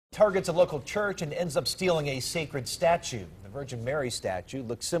Targets a local church and ends up stealing a sacred statue. The Virgin Mary statue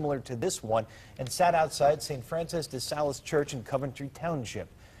looks similar to this one and sat outside St. Francis de Sales Church in Coventry Township.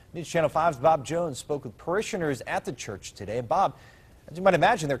 News Channel 5's Bob Jones spoke with parishioners at the church today. Bob, as you might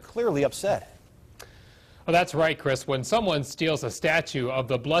imagine, they're clearly upset. Well, that's right, Chris. When someone steals a statue of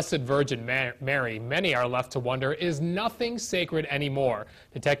the Blessed Virgin Mary, many are left to wonder, is nothing sacred anymore?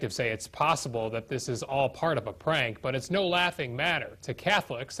 Detectives say it's possible that this is all part of a prank, but it's no laughing matter to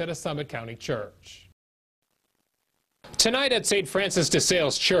Catholics at a Summit County church. Tonight at St. Francis de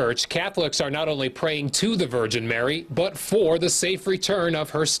Sales Church, Catholics are not only praying to the Virgin Mary, but for the safe return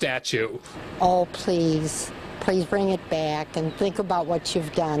of her statue. Oh, please. Please bring it back and think about what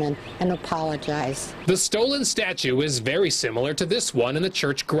you've done and apologize. The stolen statue is very similar to this one in the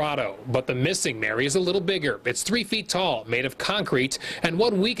church grotto, but the missing Mary is a little bigger. It's 3 feet tall, made of concrete, and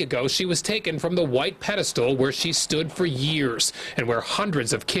 1 week ago she was taken from the white pedestal where she stood for years and where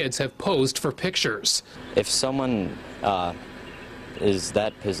hundreds of kids have posed for pictures. If someone is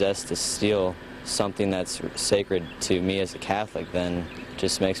that possessed to steal something that's sacred to me as a Catholic, then it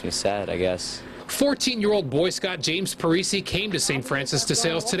just makes me sad, I guess. 14-year-old Boy Scout James Parisi came to St. Francis de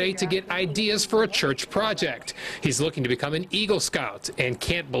Sales today to get ideas for a church project. He's looking to become an Eagle Scout and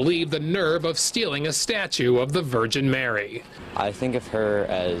can't believe the nerve of stealing a statue of the Virgin Mary. I think of her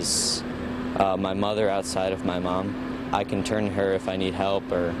as my mother outside of my mom. I can turn to her if I need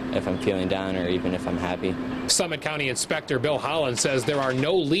help or if I'm feeling down or even if I'm happy. Summit County Inspector Bill Holland says there are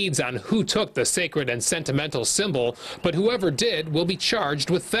no leads on who took the sacred and sentimental symbol, but whoever did will be charged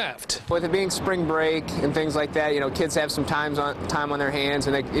with theft. With it being spring break and things like that, you know, kids have some time on their hands,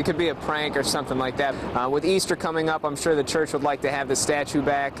 and it could be a prank or something like that. With Easter coming up, I'm sure the church would like to have the statue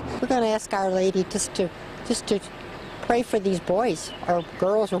back. We're going to ask Our Lady just to pray for these boys or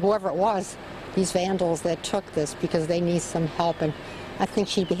girls or whoever it was, these vandals that took this, because they need some help, and I think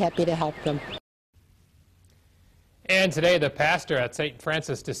she'd be happy to help them. And today, the pastor at St.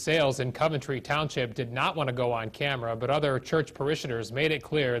 Francis de Sales in Coventry Township did not want to go on camera, but other church parishioners made it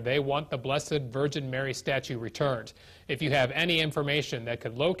clear they want the Blessed Virgin Mary statue returned. If you have any information that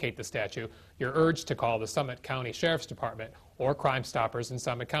could locate the statue, you're urged to call the Summit County Sheriff's Department or Crime Stoppers in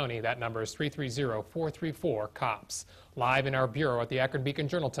Summit County. That number is 330-434-COPS. Live in our bureau at the Akron Beacon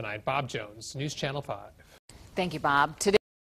Journal tonight, Bob Jones, News Channel 5. Thank you, Bob. Today